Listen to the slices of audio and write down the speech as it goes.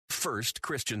First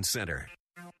Christian Center.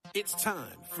 It's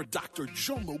time for Dr.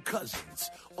 Jomo Cousins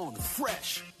on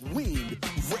Fresh Wind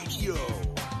Radio.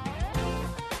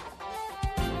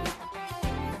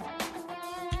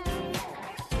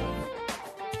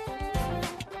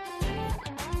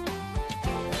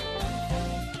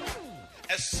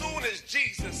 As soon as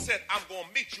Jesus said, I'm going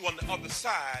to meet you on the other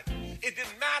side, it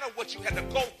didn't matter what you had to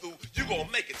go through, you're going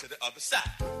to make it to the other side.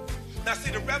 Now,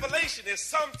 see, the revelation is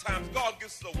sometimes God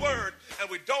gives us a word and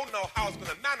we don't know how it's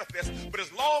going to manifest, but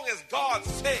as long as God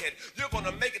said you're going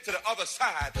to make it to the other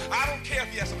side, I don't care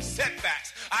if you have some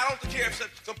setbacks. I don't care if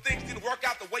some things didn't work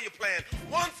out the way you planned.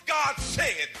 Once God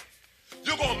said,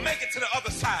 you're going to make it to the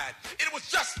other side. It was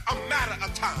just a matter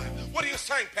of time. What are you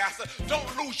saying, Pastor?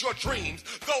 Don't lose your dreams.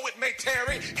 Though it may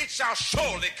tarry, it shall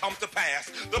surely come to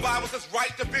pass. The Bible says,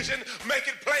 write the vision, make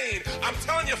it plain. I'm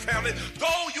telling you, family,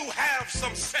 though you have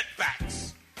some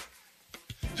setbacks,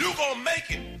 you're going to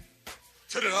make it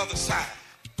to the other side.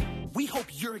 We hope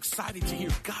you're excited to hear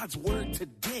God's word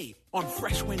today on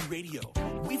Fresh Wind Radio.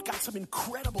 We've got some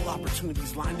incredible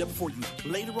opportunities lined up for you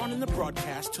later on in the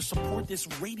broadcast to support this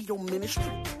radio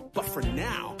ministry. But for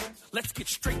now, let's get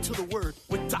straight to the word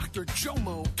with Dr.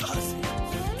 Jomo Cousins.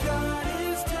 God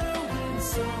is doing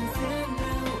something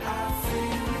new. I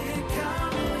feel it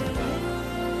coming.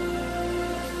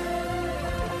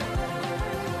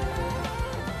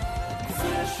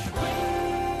 Fresh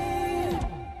Wind.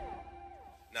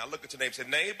 Now look at your neighbor and say,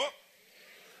 neighbor,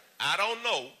 I don't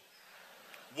know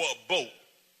what boat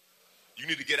you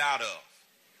need to get out of.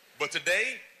 But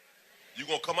today, you're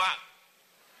going to come out.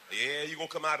 Yeah, you're going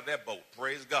to come out of that boat.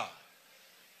 Praise God.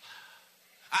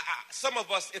 Some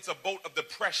of us, it's a boat of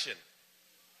depression.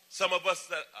 Some of us,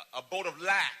 a boat of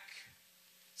lack.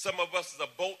 Some of us, a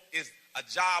boat is a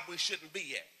job we shouldn't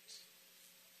be at.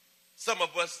 Some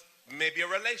of us, maybe a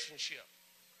relationship.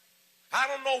 I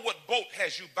don't know what boat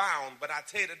has you bound, but I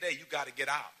tell you today, you got to get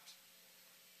out.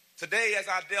 Today, as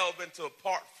I delve into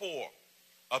part 4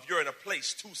 of You're in a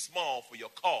Place Too Small for Your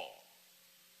Call,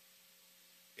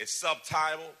 it's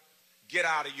subtitled, Get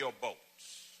Out of Your Boat.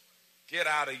 Get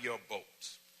out of your boat.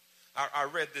 I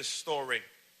read this story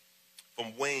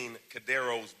from Wayne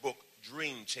Cadero's book,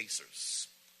 Dream Chasers.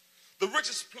 The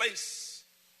richest place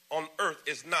on earth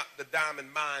is not the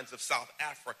diamond mines of South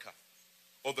Africa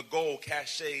or the gold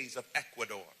caches of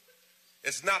Ecuador.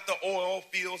 It's not the oil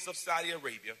fields of Saudi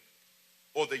Arabia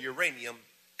or the uranium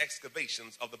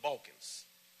excavations of the Balkans.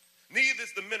 Neither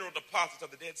is the mineral deposits of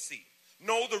the Dead Sea.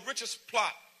 No, the richest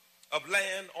plot of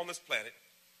land on this planet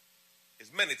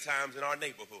is many times in our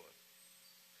neighborhood.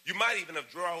 You might even have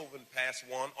driven past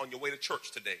one on your way to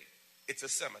church today. It's a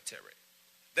cemetery.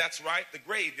 That's right, the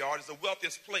graveyard is the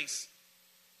wealthiest place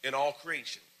in all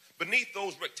creation. Beneath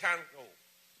those rectangular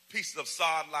pieces of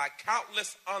sod lie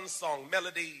countless unsung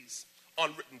melodies,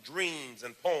 unwritten dreams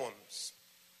and poems.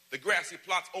 The grassy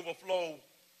plots overflow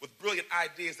with brilliant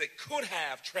ideas that could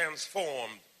have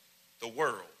transformed the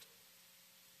world.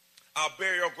 Our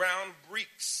burial ground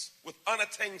reeks with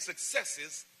unattained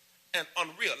successes and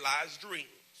unrealized dreams.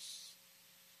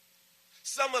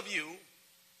 Some of you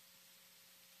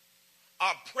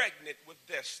are pregnant with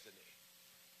destiny,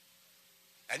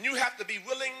 and you have to be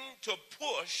willing to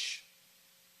push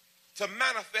to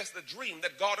manifest the dream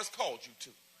that God has called you to.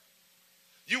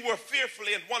 You were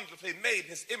fearfully and wonderfully made in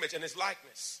His image and His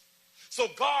likeness. So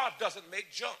God doesn't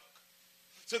make junk.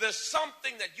 So there's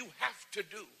something that you have to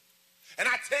do. And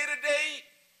I tell you today,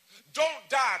 don't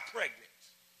die pregnant.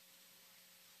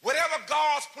 Whatever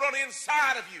God's put on the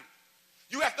inside of you,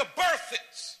 you have to birth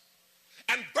it.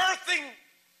 And birthing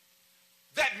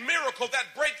that miracle, that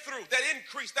breakthrough, that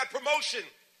increase, that promotion,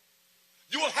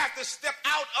 you will have to step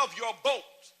out of your boat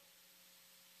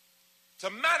to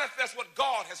manifest what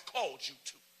God has called you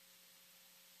to.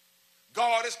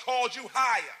 God has called you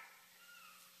higher,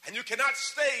 and you cannot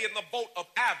stay in the boat of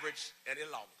average any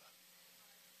longer.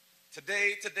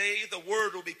 Today, the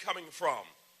word will be coming from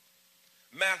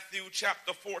Matthew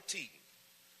chapter 14.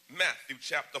 Matthew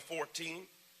chapter 14.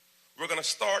 We're going to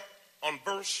start on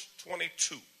verse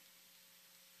 22.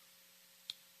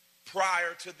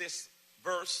 Prior to this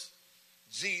verse,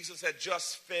 Jesus had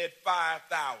just fed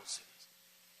 5,000.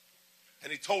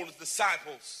 And He told His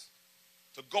disciples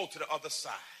to go to the other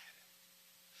side.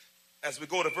 As we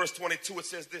go to verse 22, it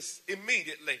says this: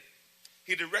 immediately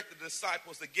He directed the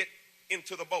disciples to get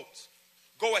into the boat.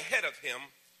 Go ahead of Him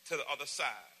to the other side.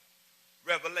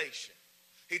 Revelation.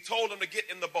 He told them to get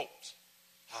in the boat.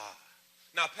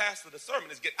 Now, Pastor, the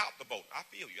sermon is get out the boat. I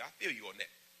feel you on that.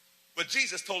 But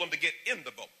Jesus told them to get in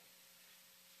the boat.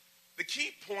 The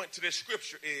key point to this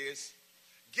scripture is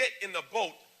get in the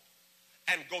boat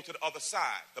and go to the other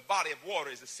side. The body of water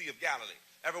is the Sea of Galilee.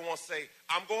 Everyone say,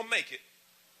 I'm going to make it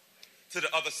to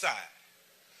the other side.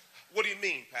 What do you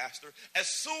mean, Pastor? As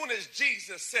soon as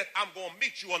Jesus said, I'm going to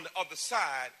meet you on the other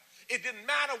side, it didn't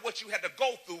matter what you had to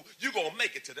go through, you're going to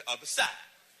make it to the other side.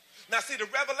 Now, see, the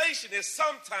revelation is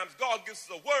sometimes God gives us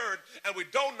a word and we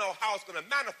don't know how it's going to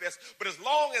manifest, but as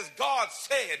long as God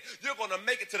said you're going to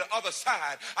make it to the other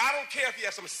side, I don't care if you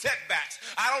have some setbacks.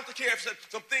 I don't care if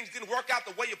some things didn't work out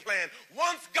the way you planned.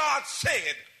 Once God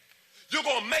said, you're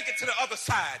going to make it to the other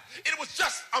side. It was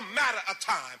just a matter of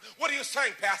time. What are you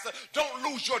saying, Pastor? Don't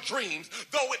lose your dreams.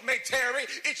 Though it may tarry,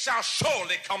 it shall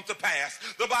surely come to pass.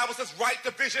 The Bible says, write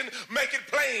the vision, make it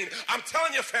plain. I'm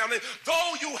telling you, family,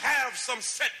 though you have some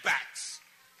setbacks,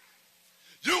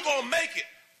 you're going to make it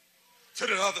to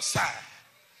the other side.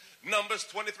 Numbers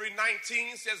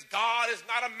 23:19 says, God is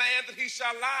not a man that he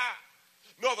shall lie,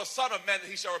 nor the son of man that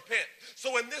he shall repent.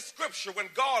 So in this scripture, when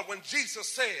Jesus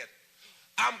said,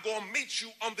 I'm going to meet you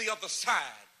on the other side,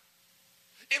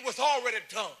 it was already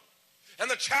done. And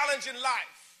the challenge in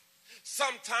life,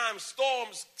 sometimes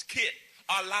storms hit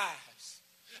our lives.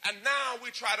 And now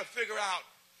we try to figure out,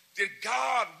 did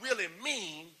God really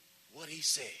mean what he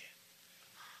said?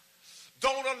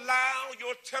 Don't allow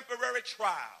your temporary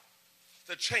trial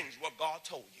to change what God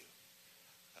told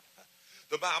you.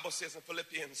 The Bible says in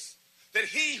Philippians that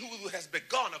he who has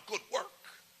begun a good work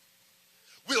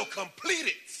will complete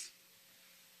it.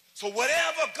 So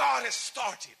whatever God has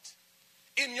started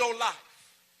in your life,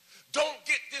 don't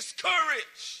get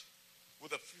discouraged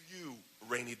with a few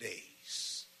rainy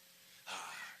days.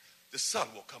 The sun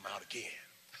will come out again.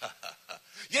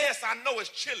 Yes, I know it's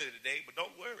chilly today, but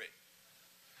don't worry.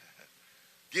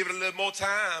 Give it a little more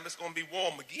time, it's going to be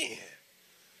warm again.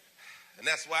 And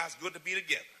that's why it's good to be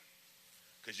together,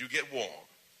 because you get warm.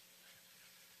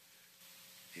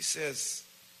 He says,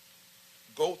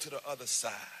 go to the other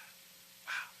side.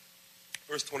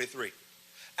 Verse 23,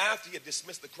 after he had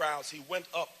dismissed the crowds, he went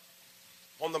up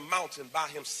on the mountain by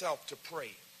himself to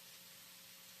pray.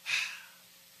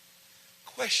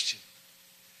 Question,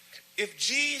 if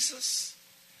Jesus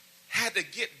had to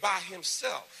get by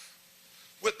himself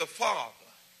with the Father,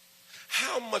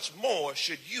 how much more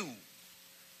should you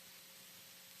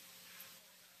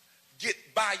get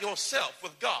by yourself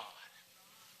with God?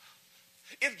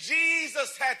 If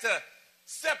Jesus had to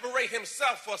separate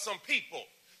himself for some people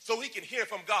so he can hear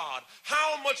from God,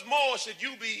 how much more should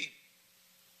you be?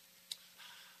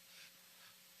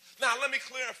 Now, let me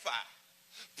clarify.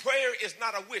 Prayer is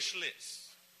not a wish list.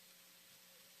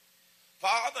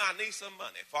 Father, I need some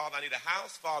money. Father, I need a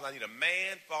house. Father, I need a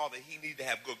man. Father, he needs to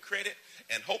have good credit,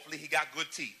 and hopefully he got good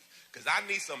teeth, because I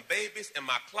need some babies and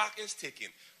my clock is ticking.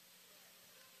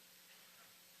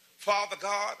 Father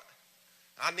God,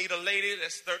 I need a lady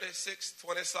that's 36,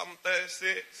 20-something,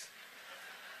 36.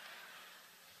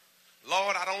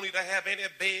 Lord, I don't need to have any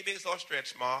babies or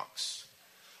stretch marks.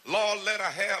 Lord, let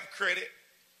her have credit.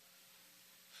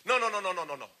 No.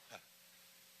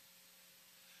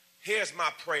 Here's my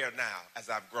prayer now as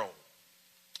I've grown.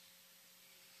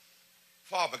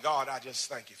 Father God, I just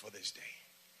thank you for this day.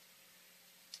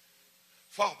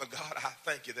 Father God, I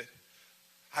thank you that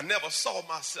I never saw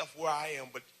myself where I am,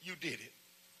 but you did it.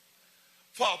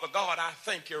 Father God, I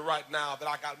thank you right now that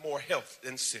I got more health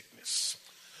than sickness.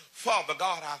 Father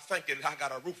God, I thank you that I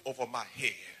got a roof over my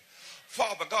head.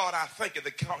 Father God, I thank you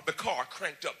that the car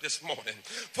cranked up this morning.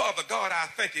 Father God, I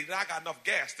thank you that I got enough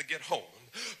gas to get home.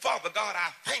 Father God, I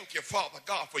thank you, Father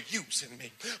God, for using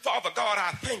me. Father God,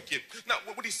 I thank you. Now,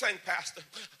 what he's saying, Pastor,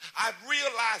 I've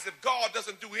realized if God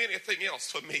doesn't do anything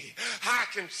else for me, I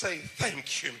can say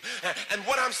thank you. And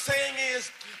what I'm saying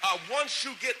is, once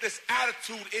you get this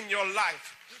attitude in your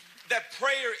life, that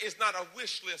prayer is not a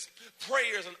wish list.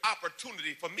 Prayer is an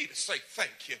opportunity for me to say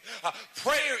thank you.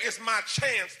 Prayer is my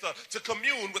chance to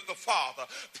commune with the Father.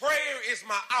 Prayer is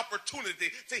my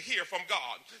opportunity to hear from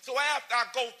God. So after I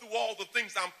go through all the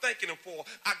things I'm thanking him for,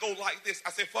 I go like this.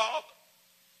 I say, Father,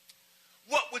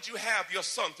 what would you have your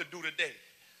son to do today?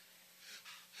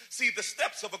 See, the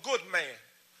steps of a good man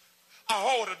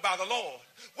are ordered by the Lord.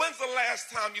 When's the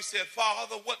last time you said,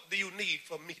 Father, what do you need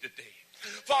from me today?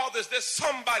 Father, is there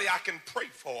somebody I can pray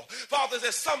for? Father, is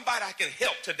there somebody I can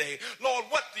help today? Lord,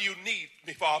 what do you need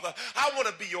me, Father? I want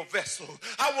to be your vessel.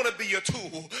 I want to be your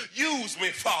tool. Use me,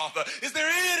 Father. Is there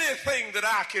anything that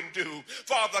I can do,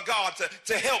 Father God,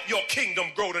 to help your kingdom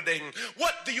grow today?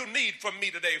 What do you need from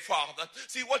me today, Father?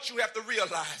 See, what you have to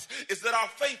realize is that our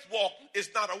faith walk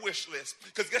is not a wish list.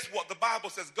 Because guess what? The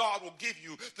Bible says God will give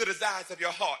you the desires of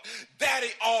your heart. Daddy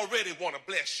already want to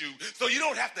bless you, so you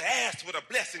don't have to ask for the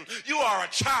blessing. You are a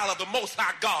child of the Most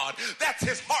High God. That's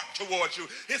his heart towards you.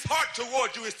 His heart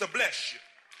towards you is to bless you.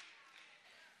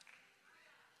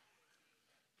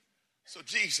 So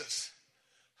Jesus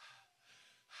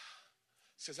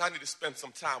says, I need to spend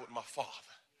some time with my Father.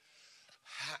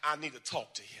 I need to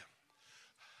talk to him.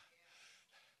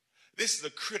 This is a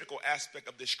critical aspect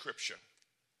of this scripture.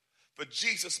 But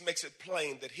Jesus makes it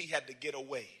plain that he had to get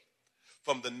away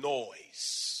from the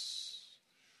noise.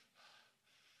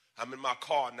 I'm in my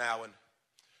car now, and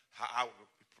I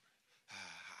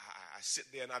sit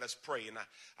there and I just pray. And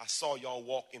I saw y'all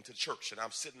walk into church, and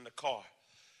I'm sitting in the car,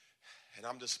 and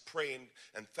I'm just praying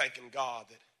and thanking God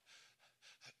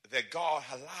that God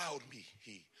allowed me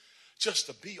just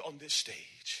to be on this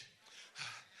stage.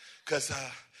 Because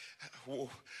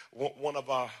one of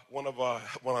my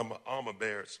armor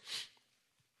bearers,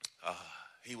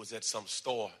 he was at some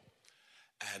store,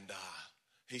 and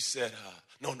he said,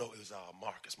 no, it was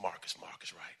Marcus,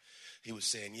 right? He was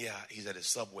saying, yeah, he's at his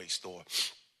Subway store,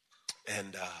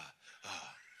 and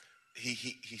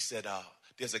he said,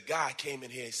 there's a guy came in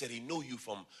here, he said he knew you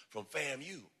from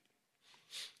FAMU,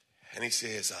 and he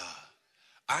says,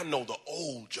 I know the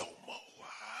old Jomo.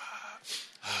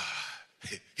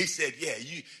 He said, yeah,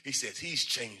 he says, he's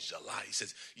changed a lot. He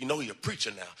says, you know, he's a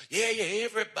preacher now. Yeah,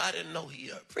 everybody know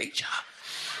he's a preacher.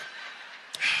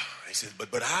 He says,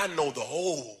 but I know the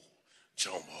old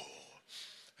Jomo.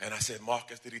 And I said,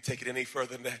 Marcus, did he take it any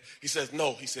further than that? He says,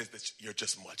 no. He says that you're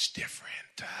just much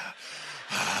different.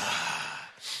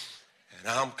 And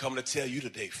I'm coming to tell you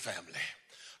today, family,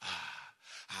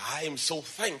 I am so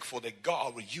thankful that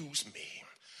God will use me.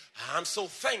 I'm so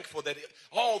thankful that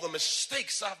all the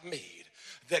mistakes I've made,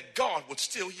 that God would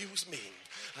still use me.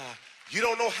 You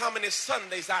don't know how many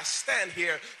Sundays I stand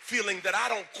here feeling that I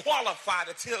don't qualify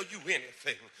to tell you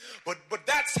anything. But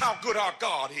that's how good our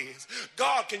God is.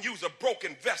 God can use a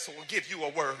broken vessel and give you a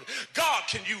word. God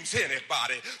can use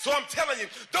anybody. So I'm telling you,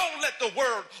 don't let the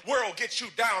world get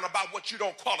you down about what you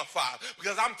don't qualify.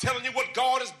 Because I'm telling you, what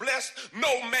God has blessed,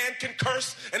 no man can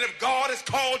curse. And if God has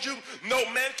called you, no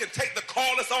man can take the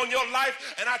call that's on your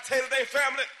life. And I tell you today,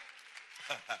 family,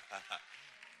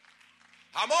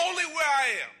 I'm only where I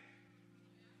am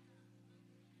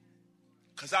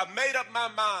because I've made up my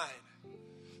mind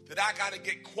that I got to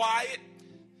get quiet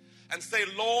and say,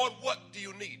 Lord, what do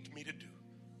you need me to do?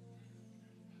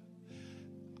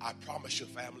 I promise you,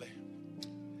 family,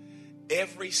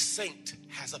 every saint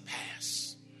has a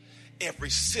past. Every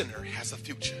sinner has a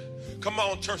future. Come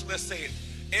on, church, let's say it.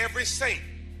 Every saint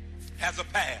has a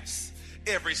past.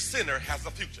 Every sinner has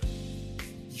a future.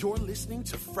 You're listening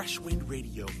to Fresh Wind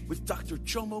Radio with Dr.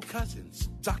 Jomo Cousins.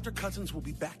 Dr. Cousins will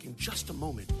be back in just a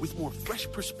moment with more fresh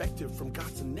perspective from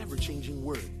God's never-changing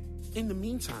word. In the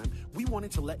meantime, we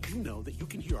wanted to let you know that you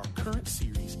can hear our current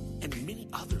series and many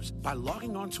others by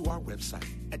logging on to our website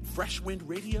at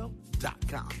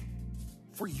freshwindradio.com.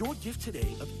 For your gift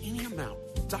today of any amount,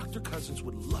 Dr. Cousins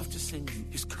would love to send you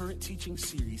his current teaching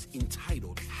series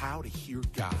entitled How to Hear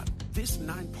God. This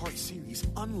 9-part series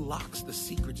unlocks the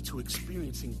secrets to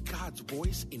experiencing God's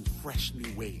voice in fresh new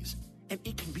ways, and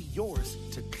it can be yours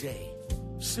today.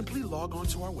 Simply log on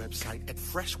to our website at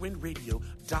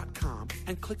freshwindradio.com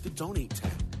and click the Donate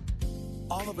tab.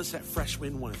 All of us at Fresh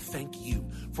Wind want to thank you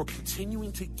for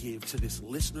continuing to give to this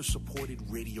listener-supported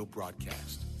radio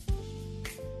broadcast.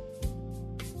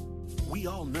 We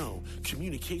all know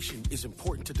communication is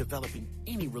important to developing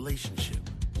any relationship.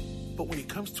 But when it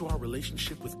comes to our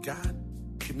relationship with God,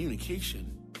 communication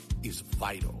is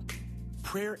vital.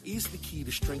 Prayer is the key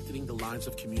to strengthening the lines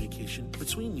of communication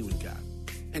between you and God.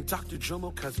 And Dr.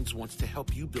 Jomo Cousins wants to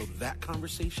help you build that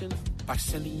conversation by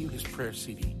sending you his prayer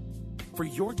CD. For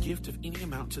your gift of any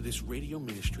amount to this radio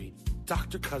ministry,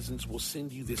 Dr. Cousins will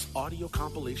send you this audio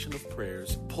compilation of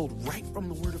prayers pulled right from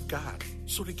the Word of God.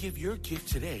 So to give your gift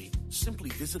today, simply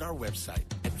visit our website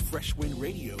at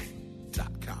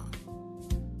freshwindradio.com.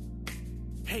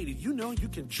 Hey, did you know you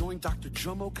can join Dr.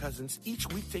 Jomo Cousins each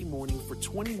weekday morning for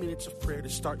 20 minutes of prayer to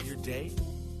start your day?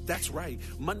 That's right.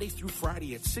 Monday through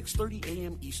Friday at 6:30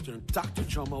 a.m. Eastern, Dr.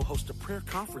 Jomo hosts a prayer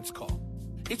conference call.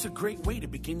 It's a great way to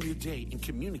begin your day in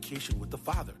communication with the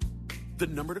Father. The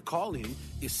number to call in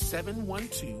is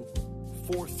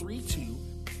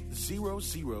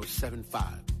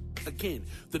 712-432-0075. Again,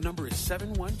 the number is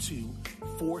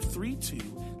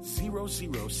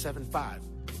 712-432-0075.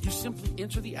 You simply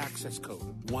enter the access code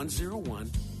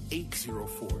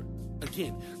 101804.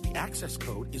 Again, the access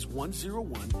code is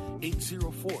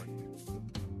 101804.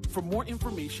 For more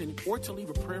information or to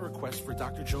leave a prayer request for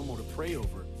Dr. Jomo to pray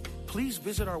over, please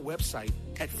visit our website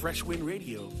at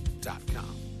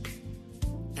freshwindradio.com.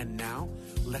 And now,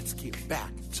 let's get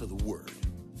back to the Word.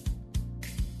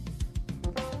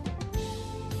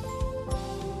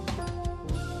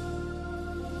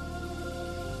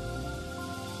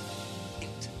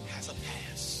 It has a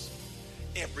past.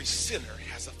 every sinner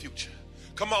has a future.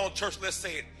 Come on, church, let's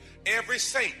say it. Every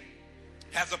saint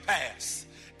has a past.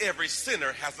 Every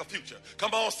sinner has a future.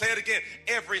 Come on, say it again.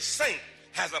 Every saint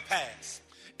has a past.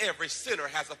 Every sinner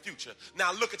has a future.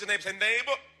 Now look at your neighbor and say,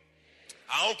 neighbor,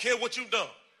 I don't care what you've done.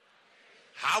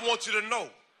 I want you to know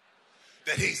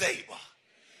that he's able.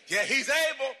 Yeah, he's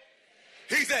able.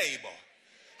 He's able.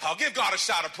 I'll give God a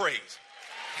shout of praise.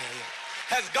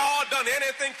 Has God done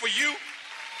anything for you?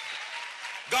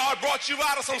 God brought you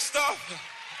out of some stuff.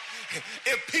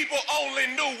 If people only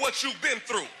knew what you've been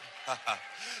through.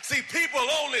 See, people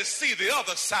only see the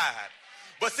other side.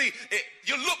 But see,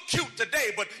 you look cute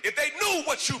today, but if they knew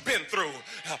what you've been through,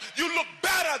 you look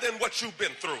better than what you've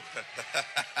been through.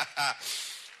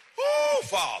 Oh,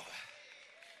 Father.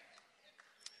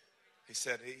 He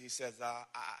says,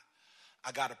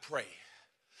 I got to pray.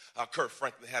 Kurt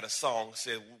Franklin had a song,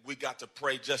 said, we got to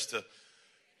pray just to,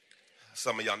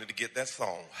 some of y'all need to get that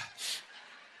song.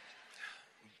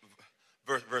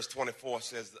 Verse 24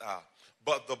 says,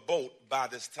 but the boat by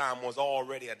this time was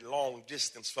already at long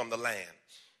distance from the land,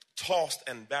 tossed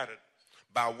and battered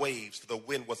by waves, for the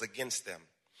wind was against them.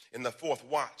 In the fourth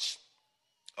watch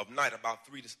of night,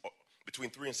 between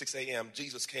 3 and 6 a.m.,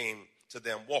 Jesus came to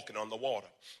them walking on the water.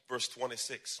 Verse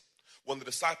 26. When the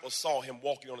disciples saw him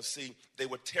walking on the sea, they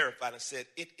were terrified and said,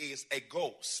 it is a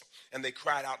ghost. And they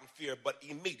cried out in fear, but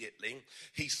immediately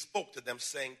he spoke to them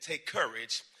saying, take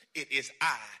courage, it is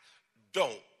I,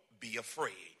 don't be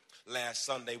afraid. Last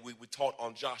Sunday, we taught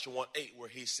on Joshua 1:8 where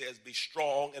he says, be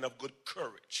strong and of good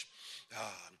courage.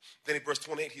 Then in verse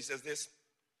 28, he says this,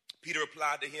 Peter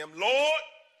replied to him, Lord,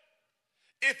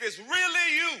 if it's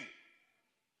really you,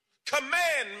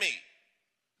 command me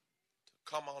to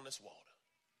come on this water.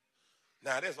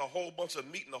 Now, there's a whole bunch of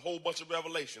meat and a whole bunch of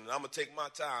revelation, and I'm going to take my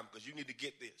time because you need to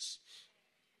get this.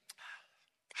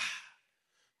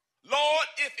 Lord,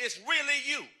 if it's really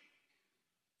you.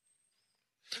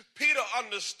 Peter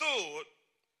understood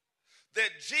that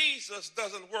Jesus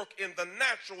doesn't work in the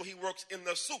natural, he works in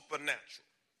the supernatural.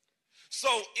 So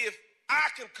if I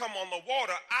can come on the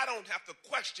water, I don't have to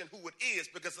question who it is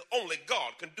because only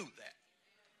God can do that.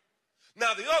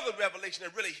 Now, the other revelation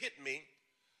that really hit me,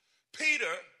 Peter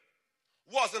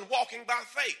wasn't walking by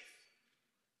faith.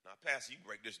 Now, Pastor, you can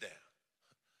break this down.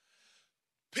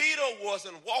 Peter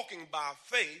wasn't walking by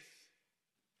faith.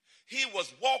 He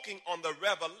was walking on the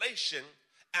revelation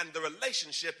and the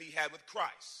relationship he had with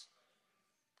Christ.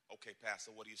 Okay,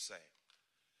 Pastor, what are you saying?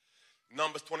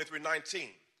 Numbers 23:19,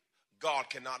 God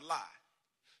cannot lie.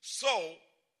 So,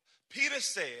 Peter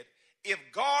said, if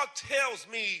God tells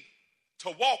me to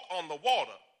walk on the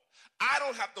water, I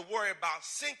don't have to worry about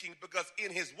sinking because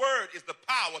in his word is the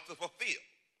power to fulfill.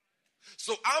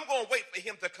 So I'm going to wait for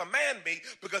him to command me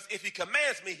because if he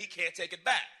commands me, he can't take it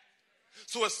back.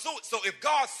 So if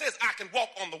God says I can walk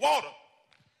on the water,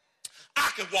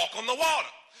 I can walk on the water.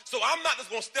 So I'm not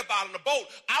just going to step out in the boat.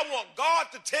 I want God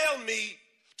to tell me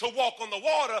to walk on the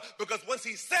water because once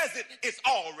he says it, it's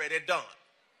already done.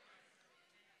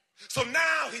 So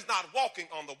now he's not walking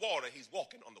on the water, he's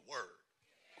walking on the word.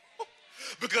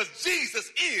 Because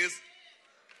Jesus is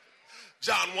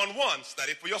John 1:1,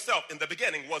 study for yourself. In the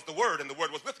beginning was the Word, and the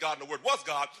Word was with God, and the Word was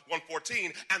God.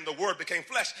 1:14, and the Word became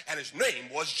flesh, and his name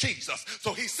was Jesus.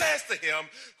 So he says to him,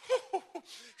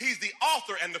 he's the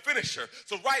author and the finisher.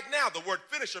 So right now, the word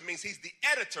finisher means he's the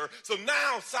editor. So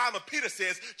now Simon Peter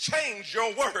says, change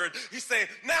your word. He's saying,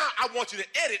 now I want you to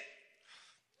edit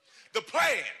the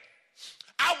plan.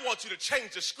 I want you to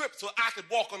change the script so I can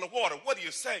walk on the water. What are you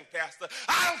saying, Pastor?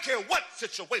 I don't care what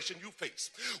situation you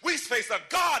face. We face a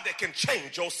God that can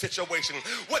change your situation.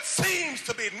 What seems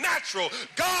to be natural,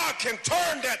 God can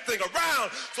turn that thing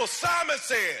around. So Simon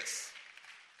says,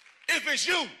 if it's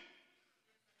you,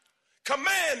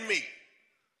 command me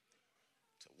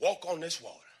to walk on this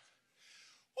water.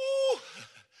 Ooh.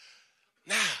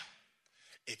 Now,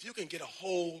 if you can get a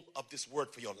hold of this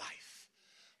word for your life,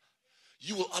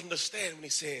 you will understand when he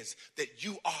says that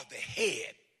you are the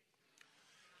head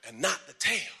and not the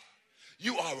tail.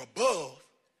 You are above.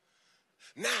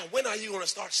 Now, when are you going to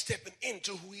start stepping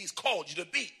into who he's called you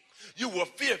to be? You were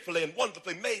fearfully and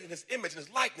wonderfully made in his image and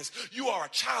his likeness. You are a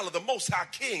child of the Most High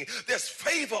King. There's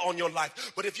favor on your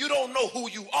life. But if you don't know who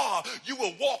you are, you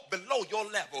will walk below your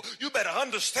level. You better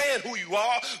understand who you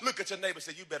are. Look at your neighbor and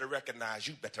say, you better recognize.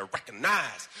 You better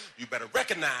recognize. You better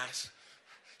recognize.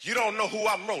 You don't know who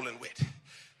I'm rolling with.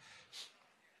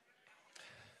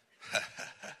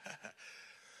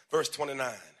 Verse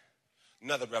 29,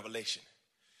 another revelation.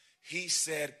 He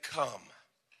said, come.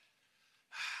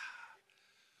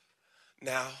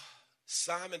 Now,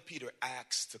 Simon Peter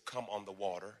asked to come on the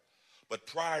water, but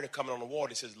prior to coming on the water,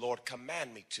 he says, Lord,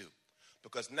 command me to.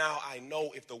 Because now I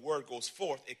know if the word goes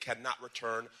forth, it cannot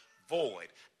return void,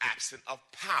 absent of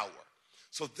power.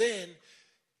 So then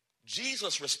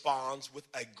Jesus responds with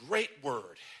a great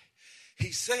word.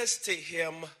 He says to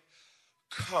him,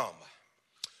 come.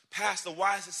 Pastor,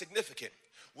 why is it significant?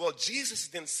 Well, Jesus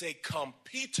didn't say, come,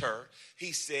 Peter.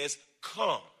 He says,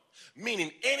 come,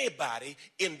 meaning anybody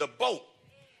in the boat.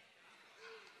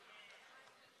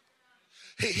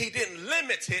 He didn't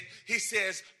limit it. He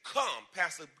says, come.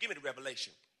 Pastor, give me the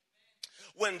revelation.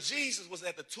 When Jesus was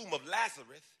at the tomb of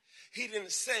Lazarus, he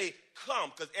didn't say,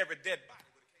 come, because every dead body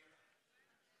would have came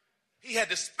out. He had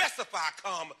to specify,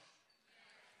 come.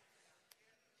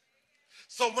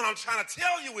 So what I'm trying to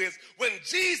tell you is, when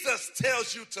Jesus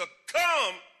tells you to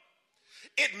come,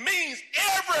 it means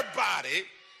everybody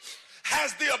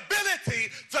has the ability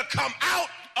to come out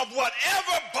of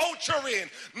whatever boat you're in.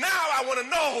 Now I want to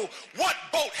know, what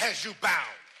boat has you bound?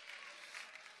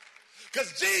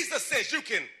 Because Jesus says you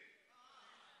can.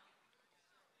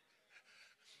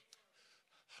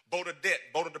 Boat of debt,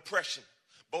 boat of depression,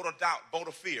 boat of doubt, boat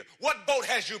of fear. What boat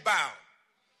has you bound?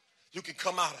 You can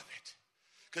come out of it.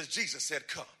 Because Jesus said,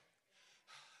 come.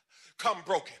 Come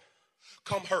broken.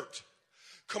 Come hurt.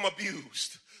 Come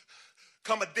abused.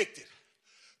 Come addicted.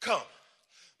 Come.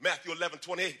 Matthew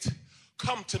 11:28.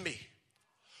 Come to me,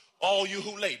 all you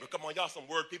who labor. Come on, y'all some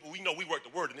word people. We know we work the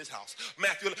word in this house.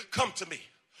 Matthew, come to me,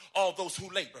 all those who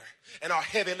labor and are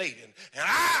heavy laden, and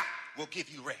I will give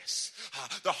you rest.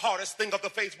 The hardest thing of the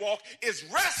faith walk is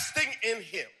resting in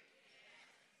him.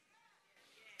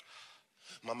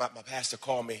 My pastor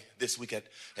called me this week at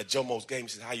Jomo's game. He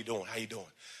said, how you doing? How you doing?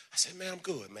 I said, man, I'm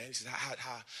good, man. He said,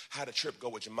 how'd the trip go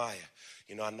with Jemiah?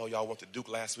 You know, I know y'all went to Duke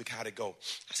last week. How'd it go?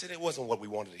 I said, it wasn't what we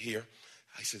wanted to hear.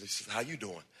 He said, how you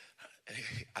doing?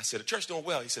 I said, the church doing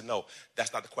well. He said, no,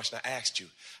 that's not the question I asked you.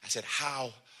 I said,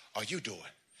 how are you doing?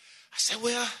 I said,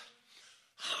 well,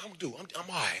 I'm all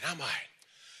right. I'm all right.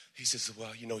 He says,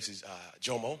 well, you know, he says,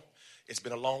 Jomo, it's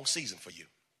been a long season for you.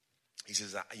 He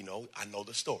says, I know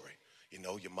the story. You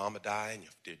know, your mama dying,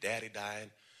 your daddy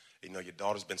dying. You know, your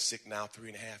daughter's been sick now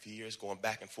 3.5 years, going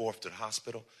back and forth to the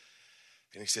hospital.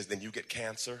 And he says, then you get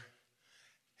cancer.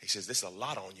 He says, this is a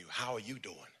lot on you. How are you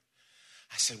doing?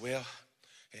 I said, well,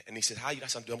 and he said, how are you? I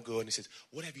said, I'm good. And he says,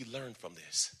 what have you learned from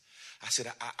this? I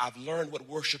said, I've learned what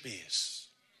worship is.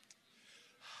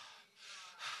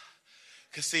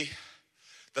 Because see,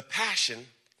 the passion,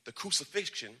 the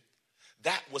crucifixion,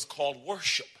 that was called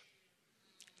worship.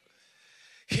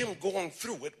 Him going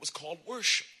through it was called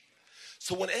worship.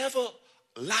 So whenever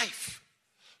life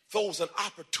throws an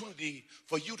opportunity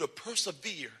for you to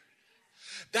persevere,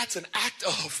 that's an act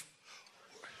of,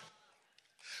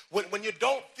 when you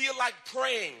don't feel like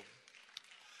praying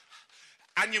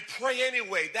and you pray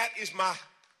anyway, that is my,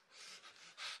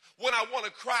 when I want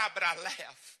to cry but I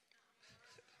laugh.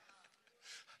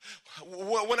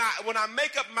 When I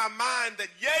make up my mind that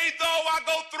yea though I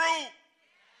go through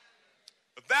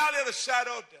the valley of the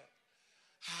shadow of death,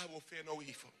 I will fear no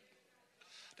evil.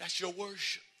 That's your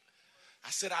worship. I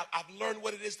said, I've learned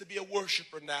what it is to be a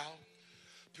worshiper now,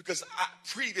 because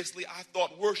previously I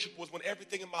thought worship was when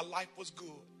everything in my life was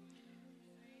good.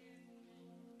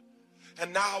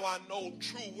 And now I know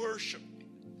true worship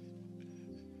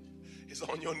is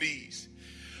on your knees.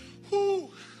 Whew.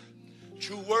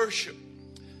 True worship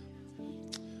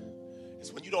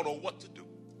is when you don't know what to do.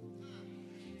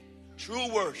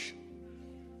 True worship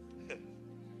is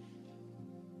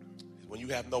when you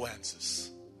have no answers.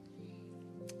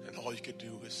 And all you can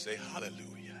do is say,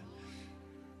 hallelujah.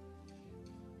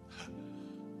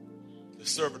 The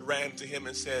servant ran to him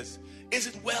and says, is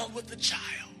it well with the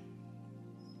child?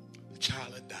 The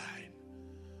child had died.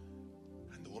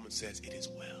 And the woman says, it is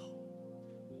well.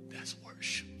 That's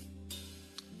worship.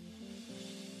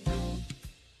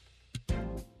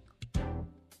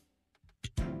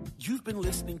 You've been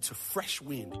listening to Fresh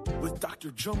Wind with Dr.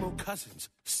 Jomo Cousins,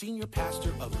 Senior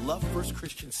Pastor of Love First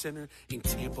Christian Center in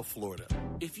Tampa, Florida.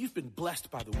 If you've been blessed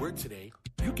by the word today,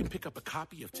 you can pick up a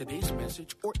copy of today's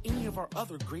message or any of our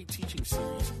other great teaching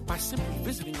series by simply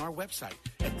visiting our website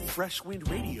at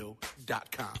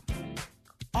freshwindradio.com.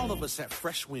 All of us at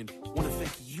Fresh Wind want to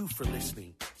thank you for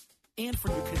listening and for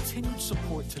your continued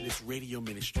support to this radio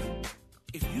ministry.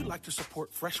 If you'd like to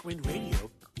support Fresh Wind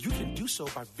Radio, you can do so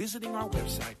by visiting our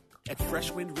website at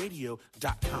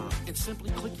freshwindradio.com and simply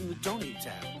clicking the Donate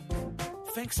tab.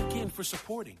 Thanks again for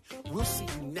supporting. We'll see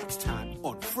you next time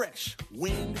on Fresh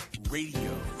Wind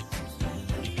Radio.